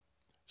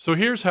So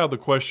here's how the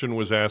question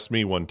was asked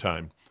me one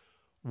time.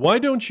 Why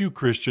don't you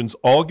Christians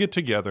all get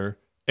together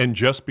and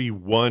just be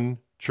one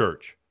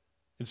church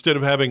instead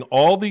of having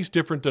all these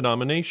different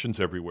denominations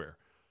everywhere?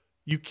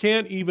 You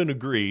can't even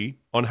agree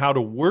on how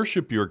to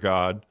worship your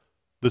God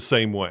the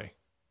same way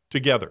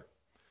together.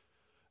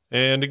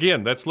 And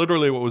again, that's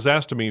literally what was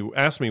asked me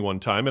one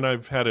time, and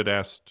I've had it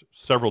asked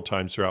several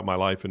times throughout my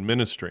life in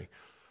ministry.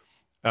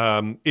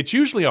 It's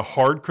usually a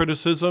hard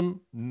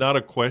criticism, not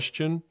a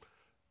question,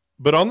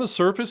 but on the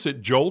surface,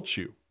 it jolts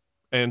you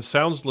and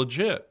sounds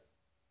legit.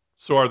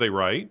 So are they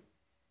right?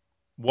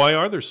 Why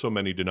are there so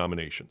many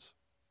denominations?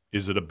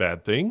 Is it a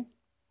bad thing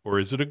or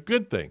is it a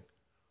good thing?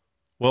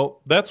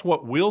 Well, that's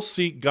what we'll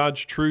seek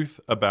God's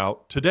truth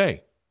about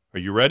today. Are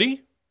you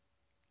ready?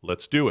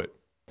 Let's do it.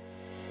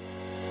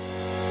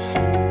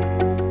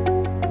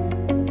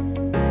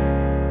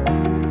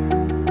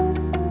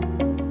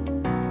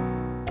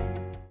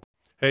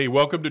 Hey,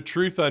 welcome to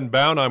Truth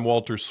Unbound. I'm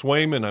Walter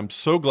Swaim, and I'm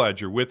so glad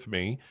you're with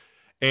me.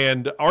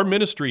 And our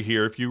ministry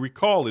here, if you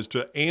recall, is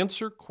to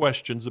answer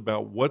questions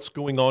about what's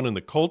going on in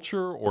the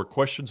culture or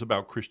questions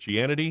about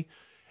Christianity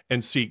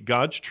and seek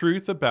God's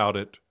truth about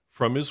it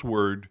from His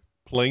Word,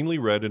 plainly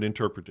read and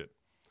interpreted.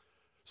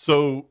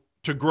 So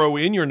to grow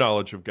in your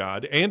knowledge of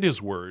God and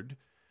His Word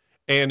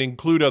and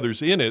include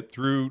others in it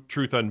through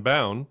Truth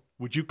Unbound,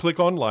 would you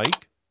click on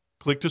like,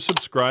 click to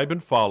subscribe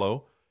and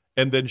follow,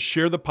 and then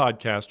share the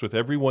podcast with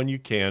everyone you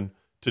can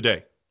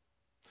today.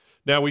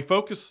 Now we're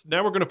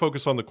going to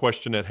focus on the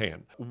question at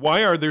hand.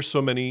 Why are there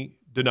so many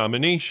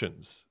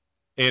denominations?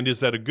 And is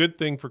that a good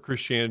thing for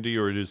Christianity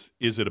or is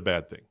it a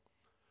bad thing?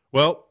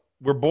 Well,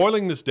 we're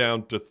boiling this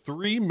down to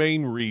three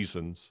main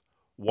reasons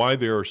why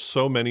there are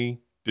so many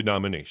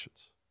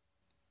denominations.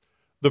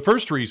 The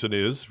first reason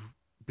is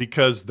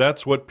because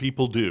that's what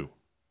people do.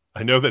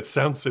 I know that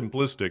sounds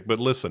simplistic, but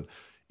listen,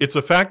 it's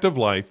a fact of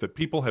life that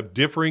people have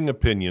differing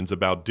opinions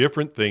about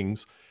different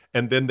things,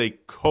 and then they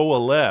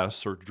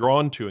coalesce or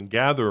drawn to and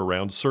gather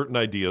around certain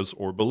ideas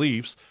or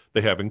beliefs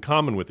they have in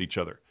common with each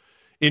other.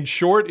 In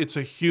short, it's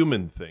a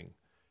human thing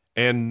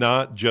and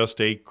not just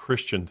a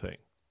Christian thing.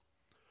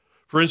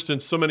 For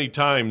instance, so many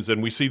times,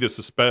 and we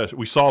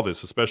saw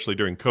this especially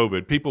during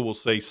COVID, people will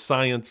say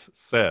science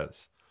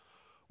says.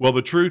 Well,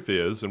 the truth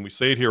is, and we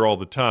say it here all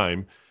the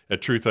time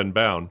at Truth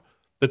Unbound,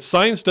 that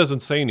science doesn't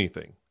say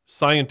anything.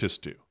 Scientists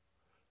do.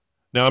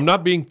 Now, I'm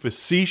not being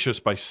facetious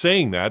by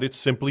saying that. It's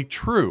simply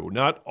true.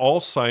 Not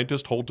all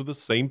scientists hold to the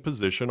same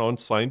position on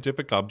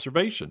scientific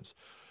observations.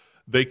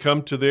 They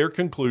come to their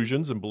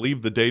conclusions and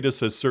believe the data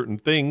says certain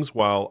things,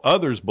 while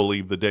others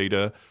believe the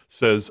data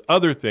says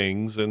other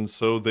things, and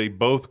so they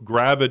both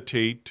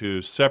gravitate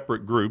to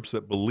separate groups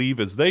that believe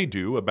as they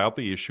do about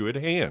the issue at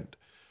hand.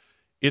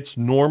 It's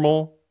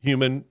normal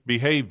human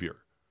behavior.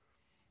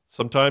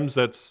 Sometimes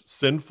that's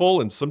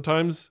sinful, and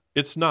sometimes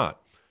it's not.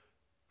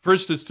 For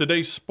instance,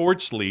 today's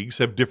sports leagues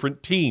have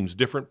different teams,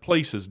 different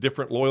places,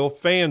 different loyal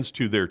fans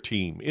to their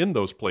team in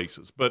those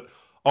places, but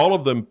all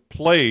of them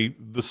play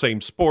the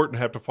same sport and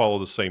have to follow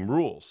the same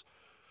rules.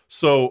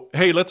 So,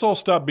 hey, let's all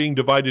stop being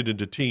divided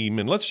into teams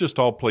and let's just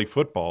all play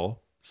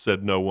football,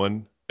 said no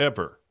one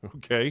ever,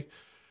 okay?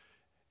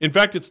 In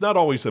fact, it's not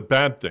always a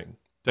bad thing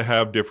to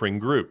have differing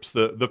groups.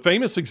 The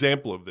famous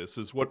example of this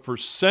is what for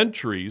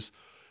centuries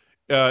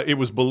it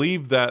was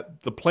believed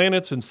that the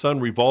planets and sun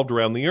revolved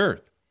around the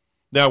earth.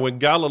 Now, when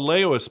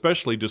Galileo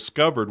especially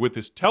discovered with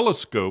his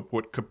telescope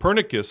what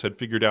Copernicus had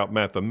figured out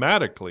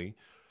mathematically,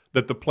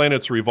 that the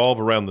planets revolve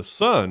around the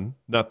sun,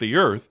 not the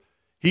earth,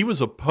 he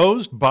was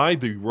opposed by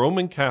the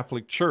Roman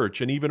Catholic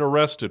Church and even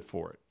arrested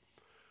for it.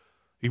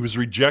 He was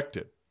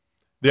rejected.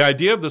 The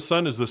idea of the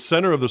sun as the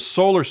center of the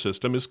solar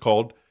system is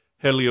called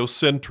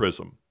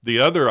heliocentrism. The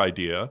other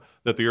idea,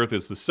 that the earth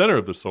is the center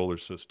of the solar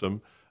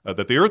system, is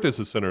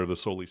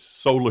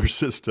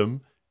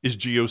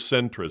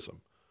geocentrism.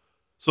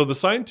 So the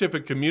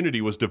scientific community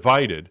was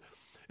divided,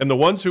 and the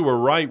ones who were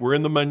right were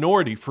in the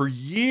minority for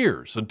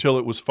years until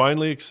it was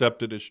finally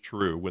accepted as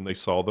true when they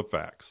saw the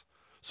facts.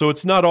 So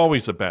it's not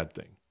always a bad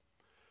thing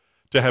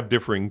to have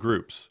differing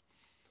groups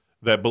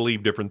that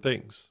believe different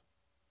things.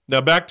 Now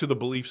back to the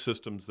belief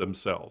systems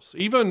themselves.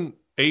 Even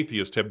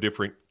atheists have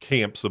different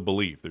camps of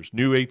belief. There's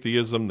new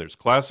atheism, there's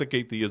classic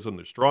atheism,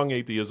 there's strong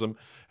atheism,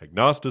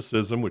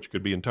 agnosticism, which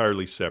could be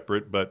entirely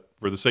separate, but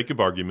for the sake of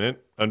argument,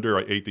 under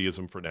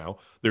atheism for now,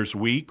 there's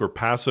weak or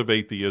passive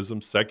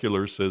atheism,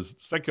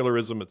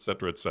 secularism,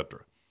 etc.,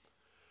 etc.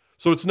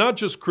 So it's not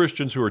just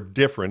Christians who are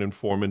different and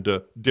form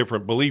into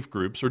different belief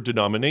groups or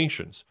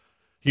denominations.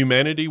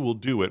 Humanity will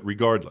do it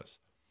regardless.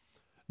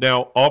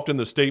 Now, often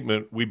the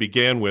statement we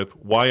began with,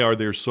 why are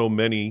there so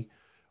many?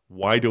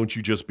 Why don't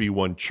you just be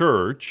one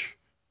church,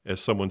 as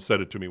someone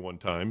said it to me one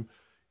time,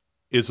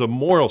 is a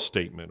moral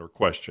statement or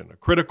question, a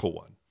critical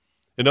one.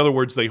 In other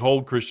words, they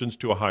hold Christians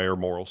to a higher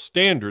moral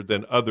standard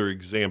than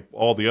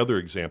all the other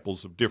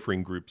examples of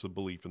differing groups of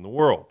belief in the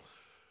world.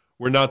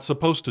 We're not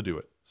supposed to do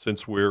it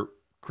since we're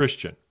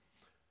Christian.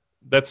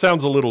 That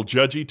sounds a little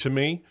judgy to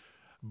me,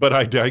 but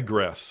I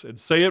digress and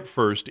say it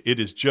first, it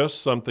is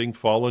just something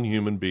fallen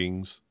human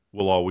beings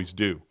will always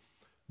do.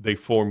 They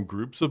form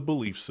groups of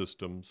belief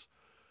systems,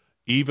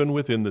 even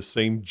within the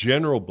same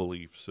general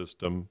belief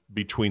system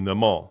between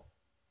them all.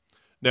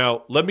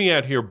 Now, let me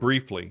add here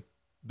briefly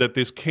that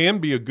this can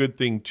be a good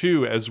thing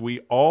too, as we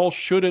all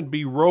shouldn't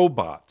be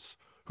robots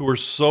who are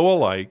so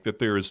alike that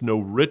there is no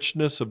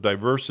richness of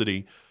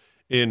diversity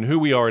in who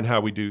we are and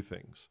how we do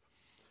things.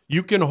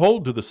 You can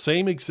hold to the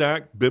same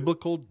exact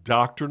biblical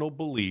doctrinal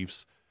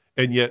beliefs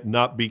and yet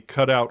not be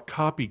cut out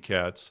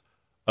copycats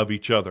of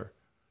each other.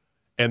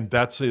 And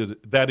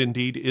that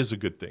indeed is a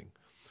good thing.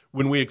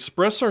 When we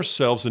express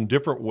ourselves in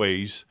different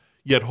ways,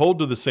 yet hold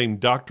to the same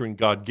doctrine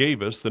God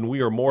gave us, then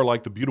we are more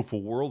like the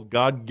beautiful world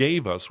God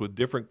gave us with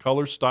different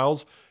color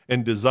styles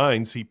and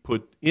designs He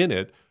put in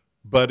it,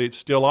 but it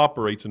still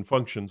operates and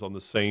functions on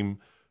the same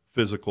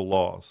physical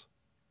laws.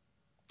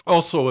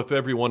 Also, if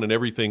everyone and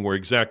everything were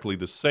exactly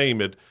the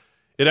same, it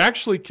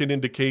actually can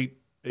indicate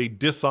a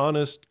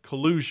dishonest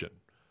collusion.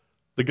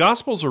 The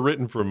Gospels are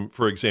written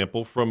for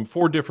example, from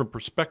 4 different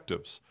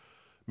perspectives: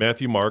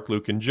 Matthew, Mark,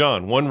 Luke, and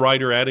John. One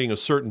writer adding a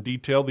certain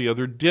detail the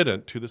other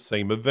didn't to the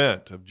same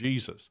event of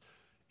Jesus.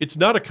 It's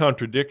not a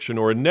contradiction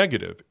or a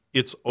negative.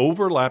 It's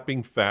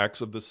overlapping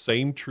facts of the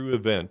same true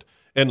event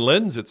and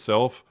lends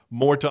itself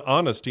more to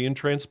honesty and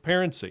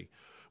transparency.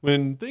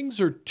 When things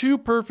are too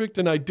perfect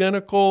and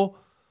identical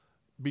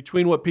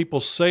between what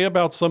people say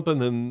about something,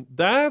 then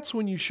that's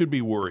when you should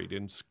be worried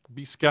and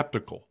be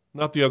skeptical,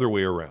 not the other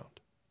way around.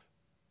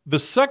 The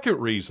second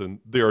reason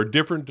there are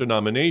different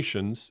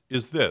denominations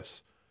is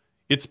this: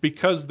 it's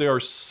because there are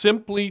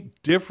simply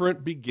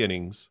different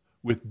beginnings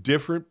with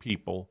different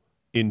people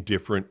in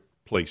different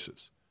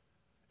places.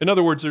 In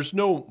other words, there's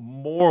no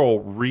moral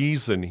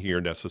reason here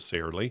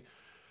necessarily,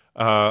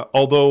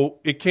 although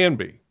it can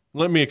be.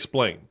 Let me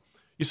explain.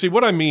 You see,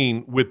 what I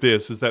mean with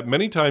this is that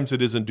many times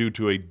it isn't due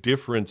to a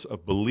difference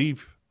of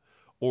belief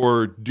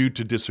or due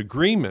to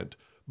disagreement,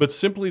 but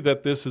simply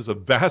that this is a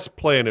vast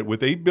planet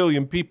with 8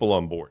 billion people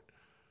on board.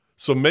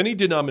 So many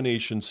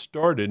denominations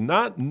started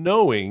not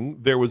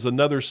knowing there was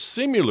another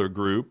similar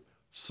group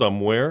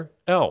somewhere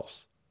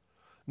else.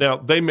 Now,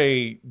 they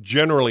may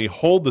generally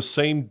hold the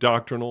same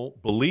doctrinal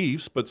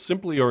beliefs, but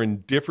simply are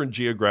in different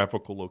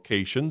geographical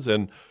locations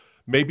and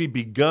may be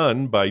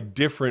begun by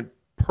different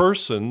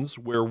persons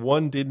where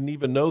one didn't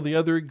even know the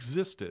other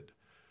existed.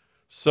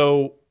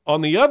 So,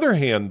 on the other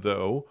hand,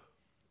 though,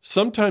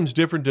 sometimes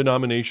different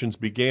denominations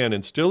began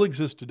and still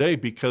exist today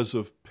because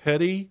of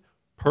petty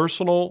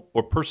personal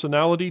or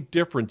personality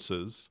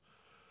differences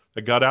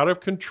that got out of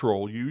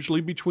control,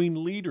 usually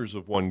between leaders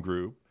of one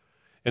group,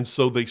 and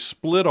so they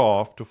split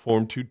off to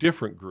form 2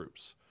 different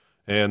groups.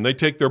 And they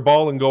take their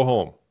ball and go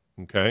home,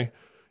 okay?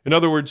 In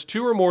other words,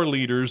 2 or more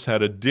leaders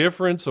had a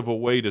difference of a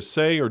way to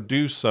say or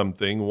do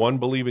something, one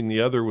believing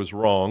the other was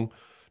wrong,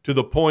 to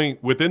the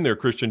point within their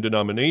Christian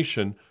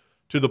denomination,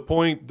 to the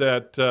point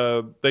that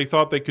they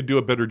thought they could do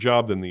a better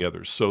job than the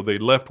others. So they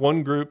left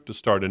one group to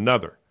start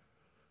another.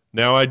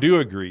 Now, I do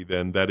agree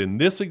then that in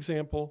this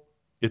example,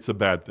 it's a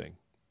bad thing.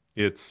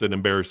 It's an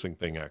embarrassing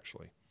thing,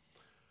 actually.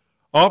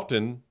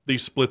 Often,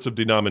 these splits of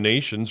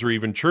denominations or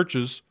even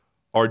churches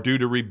are due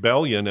to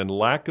rebellion and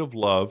lack of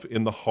love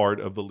in the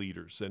heart of the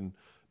leaders and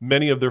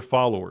many of their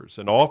followers.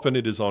 And often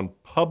it is on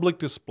public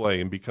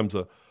display and becomes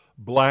a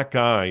black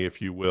eye,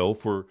 if you will,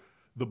 for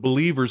the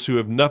believers who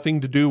have nothing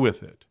to do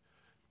with it.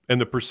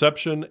 And the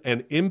perception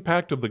and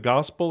impact of the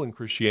gospel and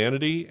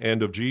Christianity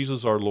and of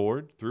Jesus our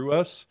Lord through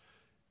us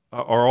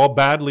are all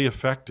badly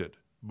affected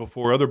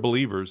before other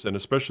believers and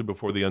especially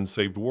before the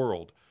unsaved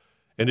world.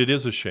 And it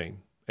is a shame,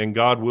 and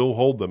God will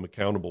hold them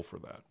accountable for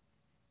that.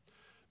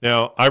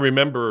 Now, I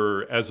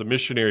remember as a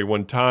missionary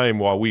one time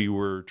while we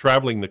were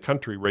traveling the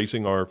country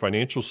raising our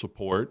financial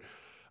support,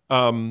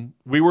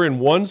 we were in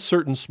one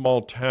certain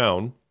small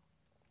town,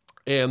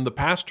 and the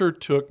pastor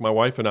took my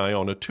wife and I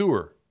on a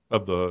tour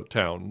of the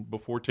town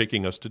before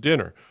taking us to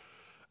dinner.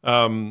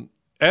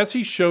 As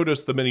he showed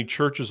us the many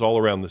churches all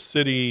around the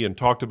city and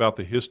talked about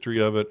the history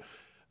of it,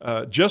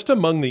 just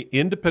among the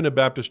independent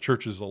Baptist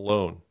churches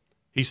alone,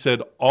 he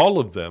said all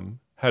of them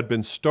had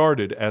been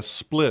started as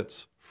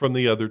splits from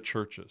the other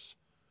churches.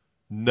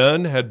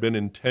 None had been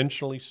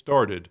intentionally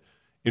started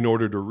in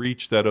order to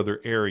reach that other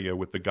area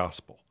with the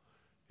gospel.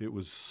 It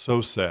was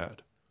so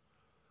sad.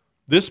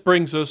 This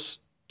brings us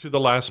to the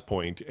last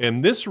point,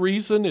 and this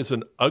reason is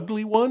an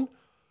ugly one,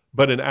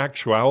 but in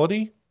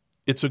actuality,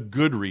 it's a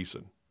good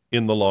reason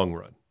in the long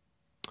run.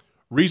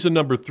 Reason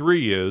number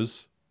 3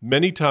 is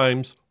many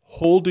times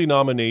whole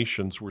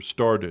denominations were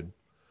started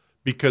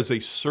because a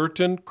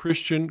certain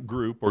Christian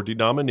group or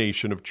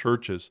denomination of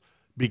churches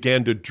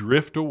began to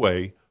drift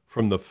away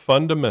from the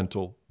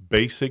fundamental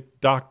basic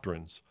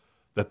doctrines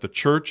that the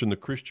church and the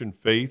Christian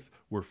faith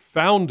were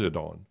founded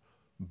on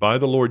by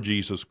the Lord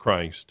Jesus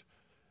Christ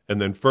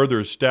and then further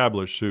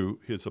established through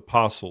his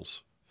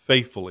apostles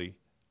faithfully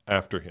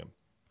after him.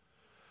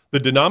 The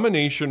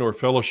denomination or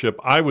fellowship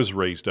I was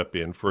raised up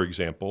in, for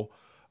example,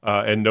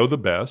 and know the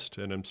best,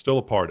 and am still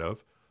a part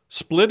of,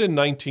 split in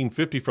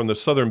 1950 from the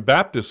Southern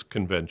Baptist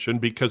Convention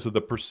because of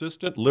the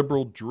persistent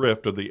liberal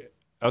drift of the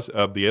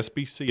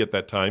SBC at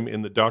that time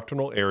in the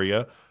doctrinal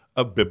area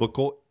of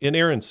biblical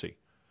inerrancy.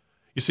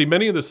 You see,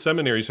 many of the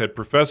seminaries had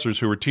professors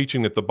who were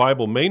teaching that the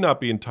Bible may not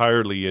be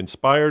entirely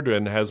inspired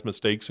and has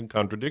mistakes and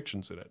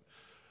contradictions in it.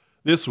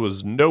 This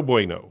was no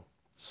bueno.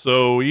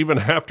 So even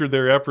after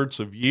their efforts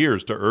of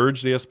years to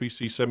urge the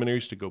SBC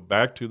seminaries to go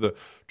back to the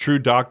true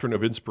doctrine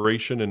of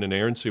inspiration and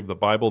inerrancy of the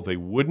Bible, they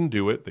wouldn't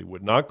do it. They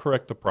would not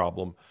correct the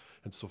problem.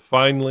 And so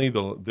finally,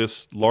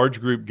 this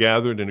large group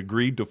gathered and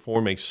agreed to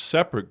form a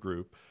separate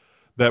group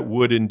that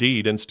would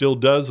indeed and still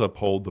does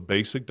uphold the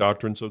basic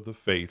doctrines of the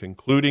faith,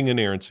 including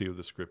inerrancy of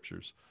the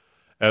Scriptures,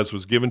 as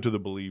was given to the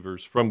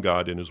believers from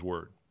God in His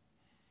Word.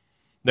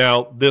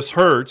 Now, this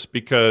hurts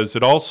because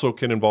it also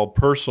can involve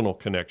personal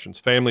connections,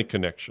 family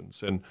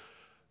connections, and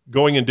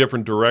going in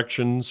different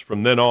directions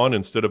from then on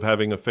instead of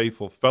having a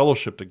faithful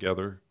fellowship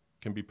together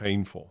can be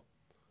painful.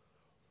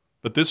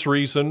 But this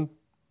reason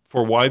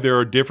for why there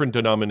are different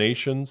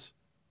denominations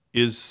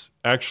is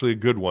actually a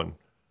good one.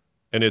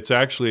 And it's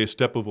actually a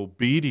step of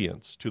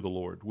obedience to the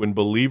Lord when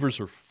believers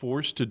are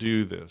forced to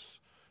do this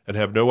and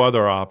have no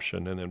other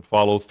option and then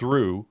follow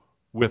through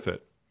with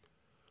it.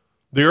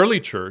 The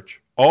early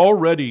church,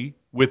 already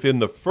within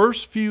the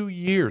first few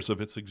years of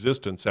its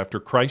existence after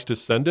Christ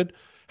ascended,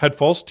 had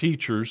false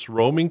teachers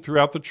roaming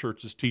throughout the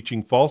churches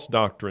teaching false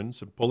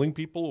doctrines and pulling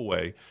people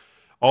away,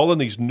 all in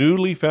these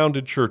newly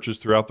founded churches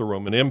throughout the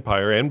Roman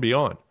Empire and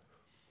beyond.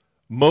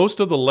 Most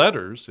of the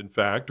letters, in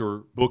fact,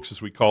 or books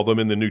as we call them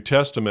in the New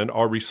Testament,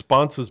 are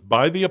responses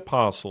by the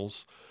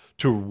apostles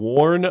to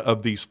warn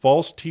of these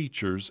false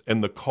teachers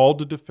and the call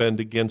to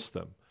defend against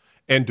them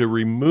and to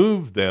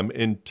remove them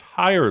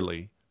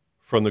entirely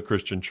from the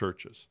Christian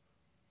churches.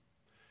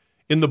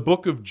 In the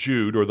book of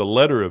Jude, or the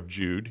letter of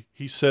Jude,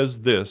 he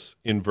says this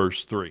in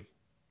verse 3.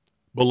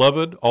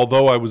 Beloved,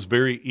 although I was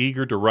very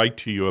eager to write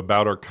to you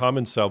about our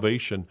common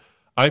salvation,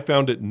 I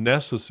found it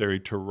necessary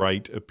to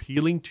write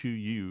appealing to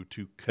you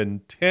to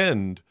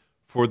contend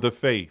for the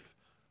faith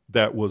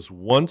that was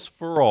once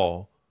for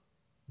all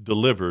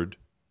delivered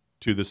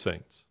to the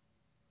saints.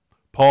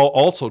 Paul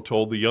also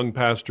told the young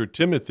pastor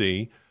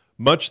Timothy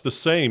much the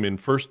same in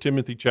 1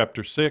 Timothy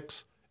chapter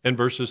 6 and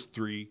verses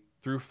 3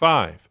 through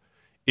 5.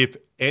 If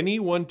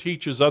anyone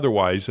teaches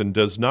otherwise and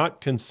does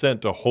not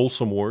consent to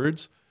wholesome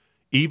words,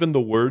 even the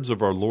words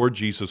of our Lord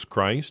Jesus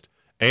Christ,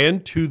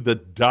 and to the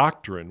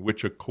doctrine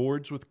which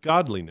accords with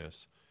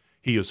godliness,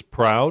 he is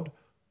proud,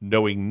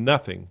 knowing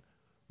nothing,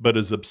 but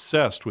is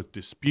obsessed with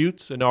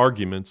disputes and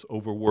arguments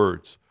over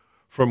words,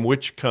 from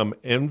which come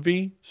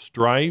envy,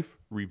 strife,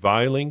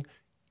 reviling,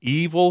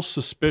 evil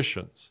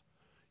suspicions,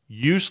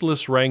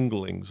 useless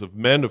wranglings of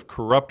men of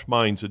corrupt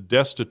minds and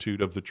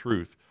destitute of the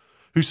truth,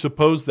 who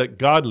suppose that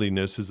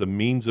godliness is a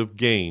means of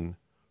gain.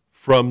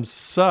 From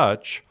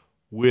such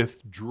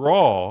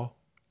withdraw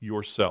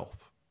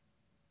yourself.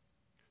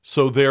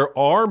 So there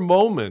are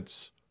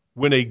moments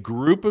when a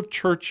group of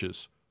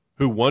churches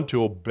who want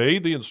to obey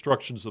the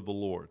instructions of the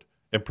Lord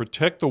and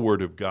protect the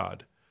Word of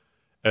God,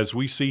 as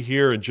we see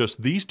here in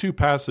just these two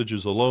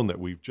passages alone that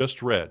we've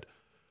just read,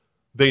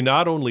 they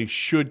not only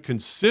should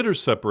consider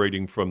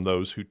separating from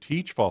those who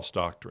teach false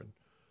doctrine,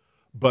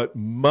 but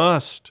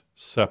must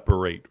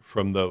separate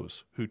from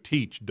those who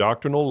teach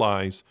doctrinal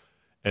lies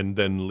and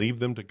then leave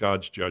them to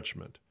God's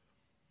judgment.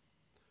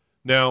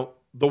 Now,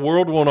 the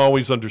world won't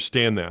always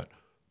understand that.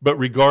 But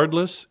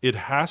regardless, it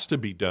has to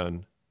be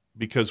done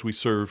because we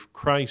serve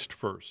Christ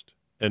first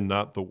and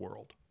not the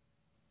world.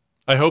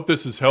 I hope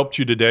this has helped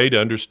you today to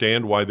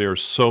understand why there are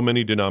so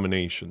many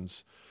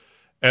denominations.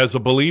 As a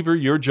believer,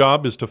 your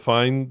job is to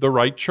find the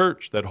right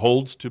church that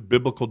holds to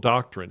biblical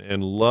doctrine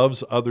and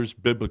loves others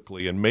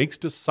biblically and makes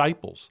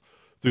disciples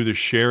through the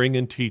sharing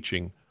and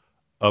teaching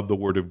of the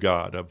Word of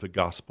God, of the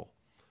gospel.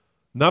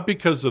 Not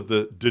because of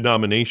the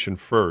denomination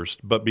first,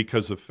 but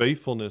because of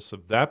faithfulness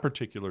of that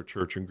particular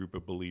church and group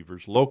of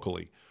believers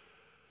locally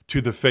to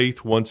the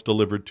faith once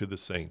delivered to the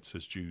saints,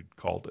 as Jude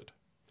called it.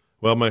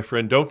 Well, my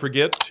friend, don't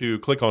forget to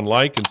click on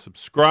like and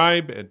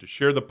subscribe and to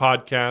share the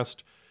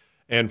podcast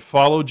and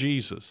follow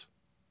Jesus,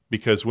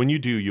 because when you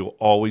do, you'll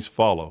always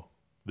follow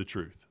the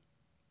truth.